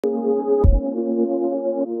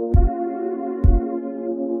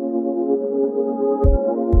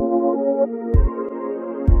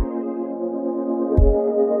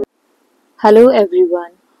Hello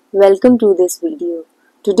everyone, welcome to this video.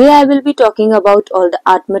 Today I will be talking about all the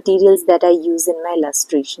art materials that I use in my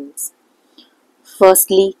illustrations.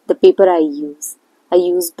 Firstly, the paper I use. I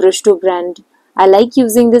use Brushto brand. I like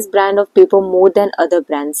using this brand of paper more than other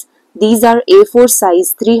brands. These are A4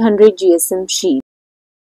 size 300 GSM sheets.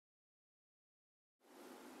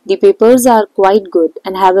 The papers are quite good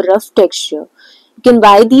and have a rough texture. You can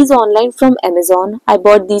buy these online from Amazon. I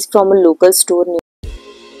bought these from a local store near.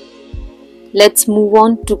 Let's move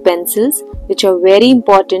on to pencils, which are very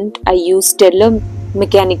important. I use Staedtler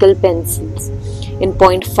mechanical pencils in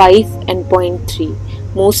point 0.5 and point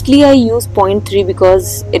 0.3. Mostly I use point 0.3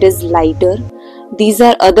 because it is lighter. These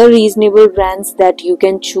are other reasonable brands that you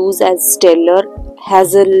can choose, as Staedtler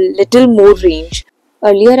has a little more range.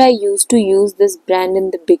 Earlier I used to use this brand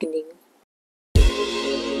in the beginning.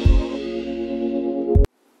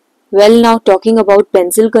 Well, now talking about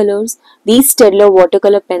pencil colors, these Staedtler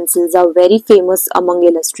watercolor pencils are very famous among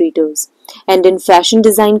illustrators, and in fashion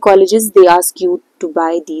design colleges they ask you to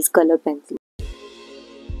buy these color pencils.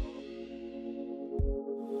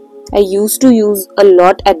 I used to use a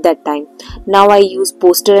lot at that time. Now I use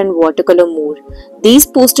poster and watercolor more. These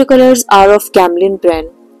poster colors are of Camlin brand,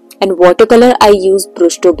 and watercolor I use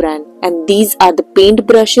Brushto brand, and these are the paint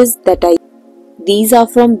brushes that I use. These are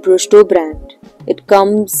from Brushto brand. It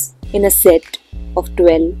comes in a set of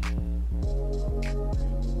 12.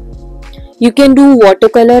 You can do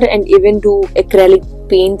watercolor and even do acrylic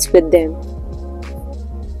paints with them.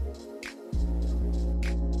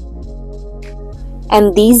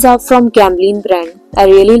 And these are from Camlin brand. I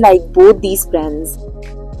really like both these brands.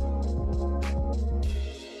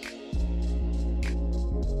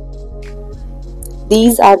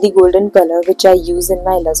 These are the golden color which I use in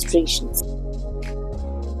my illustrations.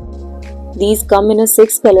 These come in a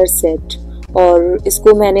 6 color set और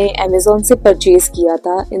इसको मैंने Amazon से purchase किया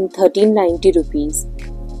था in 1390 rupees.